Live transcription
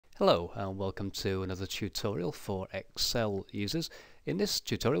Hello and welcome to another tutorial for Excel users. In this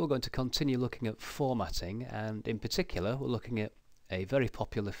tutorial we're going to continue looking at formatting, and in particular we're looking at a very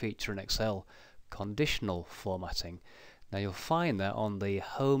popular feature in Excel, conditional formatting. Now you'll find that on the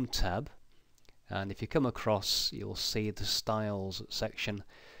Home tab, and if you come across you'll see the Styles section,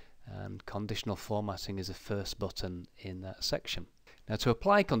 and conditional formatting is the first button in that section. Now to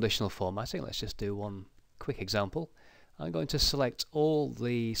apply conditional formatting, let's just do one quick example. I'm going to select all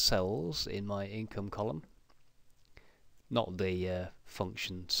the cells in my income column, not the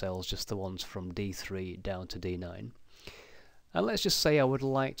function cells, just the ones from D3 down to D9. And let's just say I would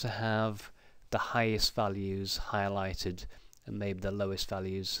like to have the highest values highlighted and maybe the lowest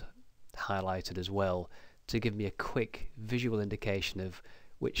values highlighted as well, to give me a quick visual indication of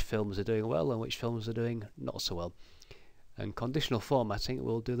which films are doing well and which films are doing not so well. And conditional formatting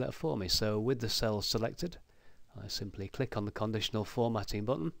will do that for me. So with the cells selected, I simply click on the conditional formatting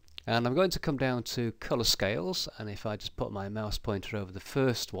button, and I'm going to come down to color scales, and if I just put my mouse pointer over the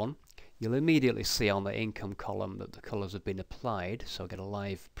first one, you'll immediately see on the income column that the colors have been applied, so I get a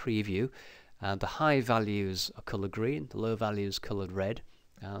live preview, and the high values are colored green, the low values colored red,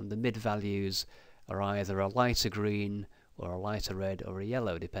 and the mid values are either a lighter green or a lighter red or a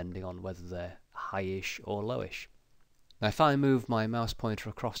yellow, depending on whether they're highish or lowish. Now if I move my mouse pointer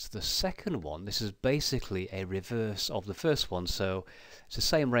across to the second one, this is basically a reverse of the first one, so it's the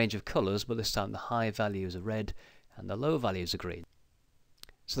same range of colours, but this time the high values are red and the low values are green.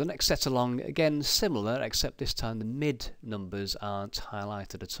 So the next set along, again similar, except this time the mid numbers aren't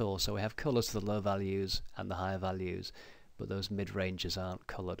highlighted at all, so we have colours for the low values and the high values, but those mid ranges aren't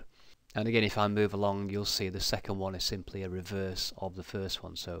coloured. And again, if I move along, you'll see the second one is simply a reverse of the first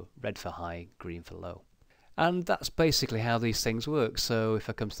one, so red for high, green for low. And that's basically how these things work. So if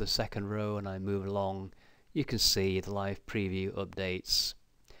I come to the second row and I move along, you can see the live preview updates,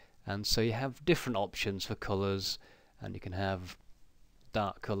 and so you have different options for colours, and you can have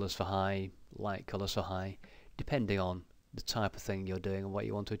dark colours for high, light colours for high, depending on the type of thing you're doing and what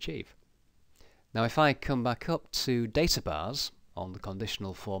you want to achieve. Now if I come back up to data bars on the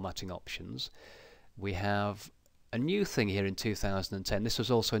conditional formatting options, we have a new thing here in 2010. This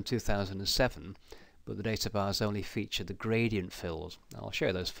was also in 2007, but the data bars only feature the gradient fills. I'll show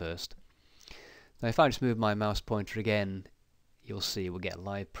you those first. Now if I just move my mouse pointer again, you'll see we'll get a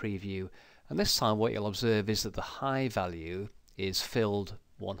live preview, and this time what you'll observe is that the high value is filled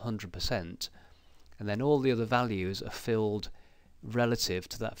 100%, and then all the other values are filled relative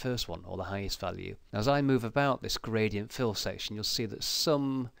to that first one, or the highest value. Now as I move about this gradient fill section, you'll see that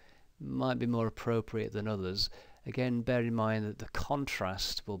some might be more appropriate than others. Again, bear in mind that the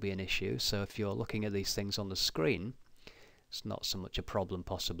contrast will be an issue, so if you're looking at these things on the screen, it's not so much a problem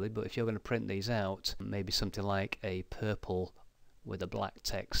possibly, but if you're going to print these out, maybe something like a purple with a black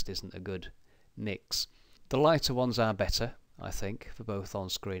text isn't a good mix. The lighter ones are better, I think, for both on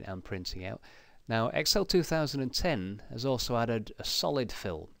screen and printing out. Now Excel 2010 has also added a solid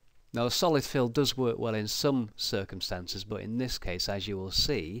fill. Now a solid fill does work well in some circumstances, but in this case, as you will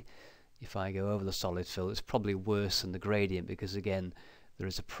see, if I go over the solid fill, it's probably worse than the gradient, because again there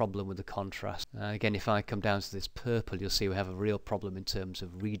is a problem with the contrast. Again, if I come down to this purple, you'll see we have a real problem in terms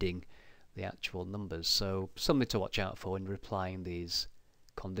of reading the actual numbers, so something to watch out for when you're applying these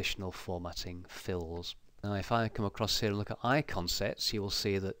conditional formatting fills. Now if I come across here and look at icon sets, you will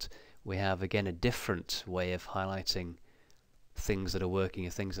see that we have again a different way of highlighting things that are working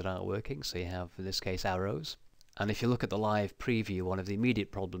and things that aren't working. So you have, in this case, arrows. And if you look at the live preview, one of the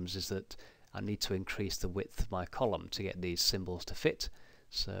immediate problems is that I need to increase the width of my column to get these symbols to fit.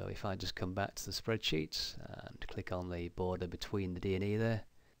 So if I just come back to the spreadsheet and click on the border between the D and E there,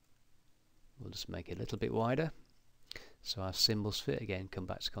 we'll just make it a little bit wider so our symbols fit. Again, come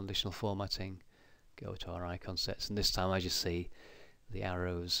back to conditional formatting, go to our icon sets, and this time, as you see, the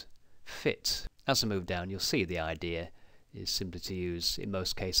arrows fit. As I move down, you'll see the idea is simply to use, in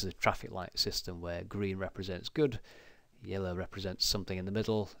most cases, a traffic light system where green represents good, yellow represents something in the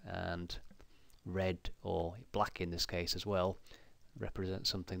middle, and red, or black in this case as well, represents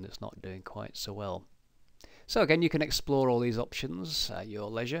something that's not doing quite so well. So again, you can explore all these options at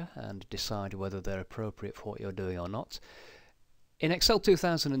your leisure and decide whether they're appropriate for what you're doing or not. In Excel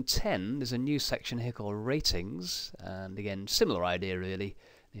 2010, there's a new section here called Ratings, and again, similar idea really.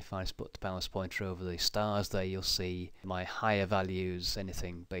 If I just put the mouse pointer over the stars there, you'll see my higher values,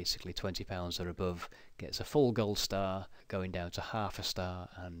 anything basically £20 or above, gets a full gold star, going down to half a star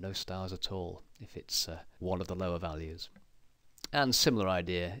and no stars at all if it's one of the lower values. And similar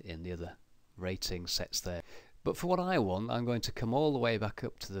idea in the other rating sets there. But for what I want, I'm going to come all the way back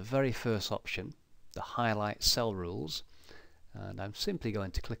up to the very first option, the highlight cell rules, and I'm simply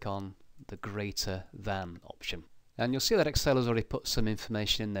going to click on the greater than option. And you'll see that Excel has already put some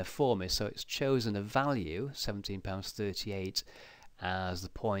information in there for me, so it's chosen a value, £17.38, as the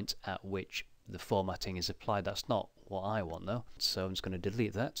point at which the formatting is applied. That's not what I want though, so I'm just going to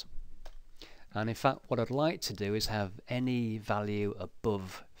delete that. And in fact what I'd like to do is have any value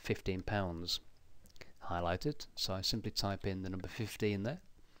above £15 highlighted, so I simply type in the number 15 there.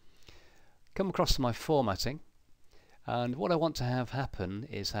 Come across to my formatting, and what I want to have happen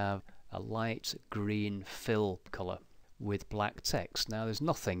is have a light green fill colour with black text. Now there's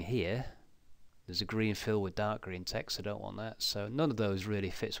nothing here. There's a green fill with dark green text. I don't want that, so none of those really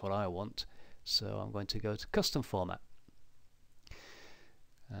fits what I want, so I'm going to go to custom format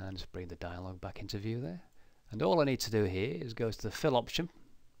and just bring the dialog back into view there. And all I need to do here is go to the fill option,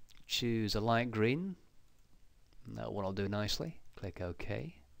 choose a light green, and that one will do nicely. Click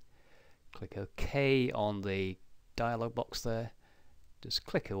OK. Click OK on the dialog box there. Just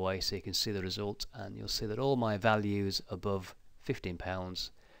click away so you can see the result, and you'll see that all my values above £15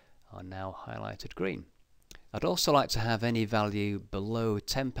 are now highlighted green. I'd also like to have any value below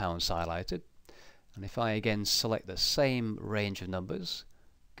 £10 highlighted, and if I again select the same range of numbers,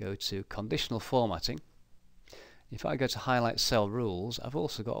 go to Conditional Formatting, if I go to Highlight Cell Rules, I've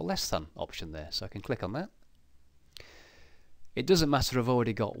also got a less than option there, so I can click on that. It doesn't matter, I've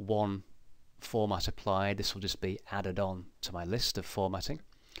already got one format applied. This will just be added on to my list of formatting.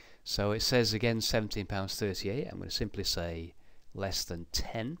 So it says again £17.38. I'm going to simply say less than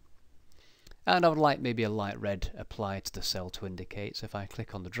 10, and I would like maybe a light red applied to the cell to indicate. So if I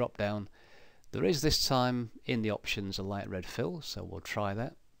click on the drop down, there is this time in the options a light red fill, so we'll try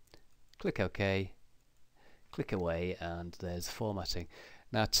that. Click OK, click away, and there's the formatting.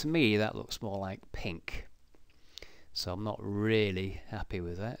 Now to me that looks more like pink, so I'm not really happy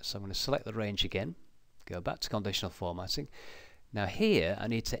with that, so I'm going to select the range again, go back to Conditional Formatting. Now here I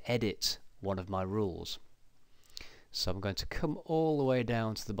need to edit one of my rules, so I'm going to come all the way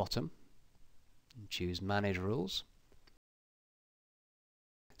down to the bottom and choose Manage Rules.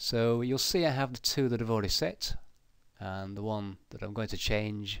 So you'll see I have the two that I've already set, and the one that I'm going to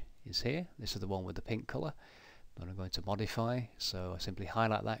change is here. This is the one with the pink colour that I'm going to modify, so I simply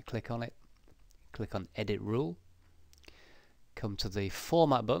highlight that, click on it, click on Edit Rule, come to the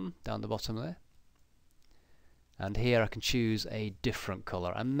Format button down the bottom there, and here I can choose a different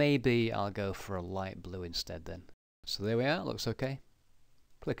colour, and maybe I'll go for a light blue instead then. So there we are, looks okay.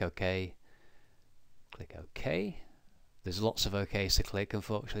 Click OK, click OK. There's lots of OKs to click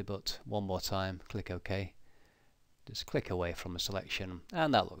unfortunately, but one more time, click OK. Just click away from the selection,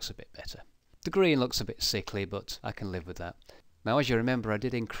 and that looks a bit better. The green looks a bit sickly, but I can live with that. Now as you remember, I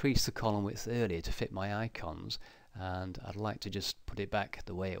did increase the column width earlier to fit my icons, and I'd like to just put it back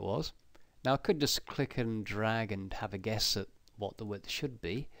the way it was. Now I could just click and drag and have a guess at what the width should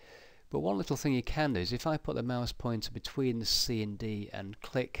be, but one little thing you can do is if I put the mouse pointer between the C and D and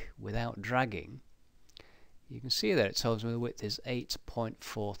click without dragging, you can see there it tells me the width is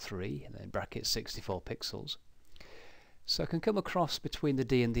 8.43 and then bracket 64 pixels. So I can come across between the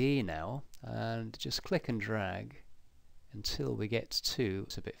D and the E now and just click and drag until we get to,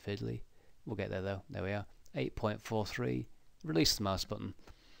 it's a bit fiddly, we'll get there though, there we are, 8.43, release the mouse button,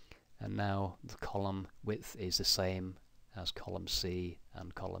 and now the column width is the same as column C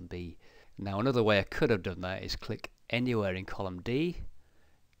and column B. Now another way I could have done that is click anywhere in column D,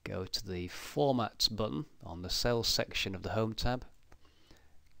 go to the Format button on the Cells section of the Home tab,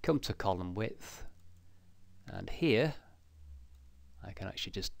 come to column width, and here I can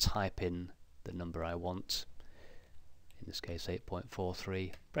actually just type in the number I want, in this case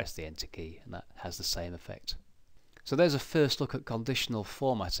 8.43, press the Enter key, and that has the same effect. So there's a first look at conditional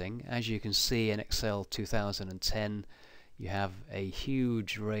formatting. As you can see in Excel 2010, you have a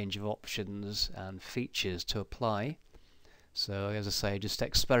huge range of options and features to apply. So as I say, just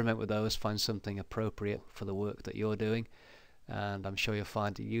experiment with those, find something appropriate for the work that you're doing, and I'm sure you'll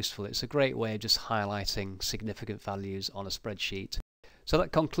find it useful. It's a great way of just highlighting significant values on a spreadsheet. So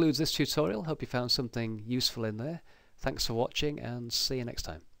that concludes this tutorial. Hope you found something useful in there. Thanks for watching, and see you next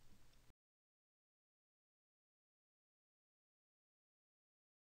time.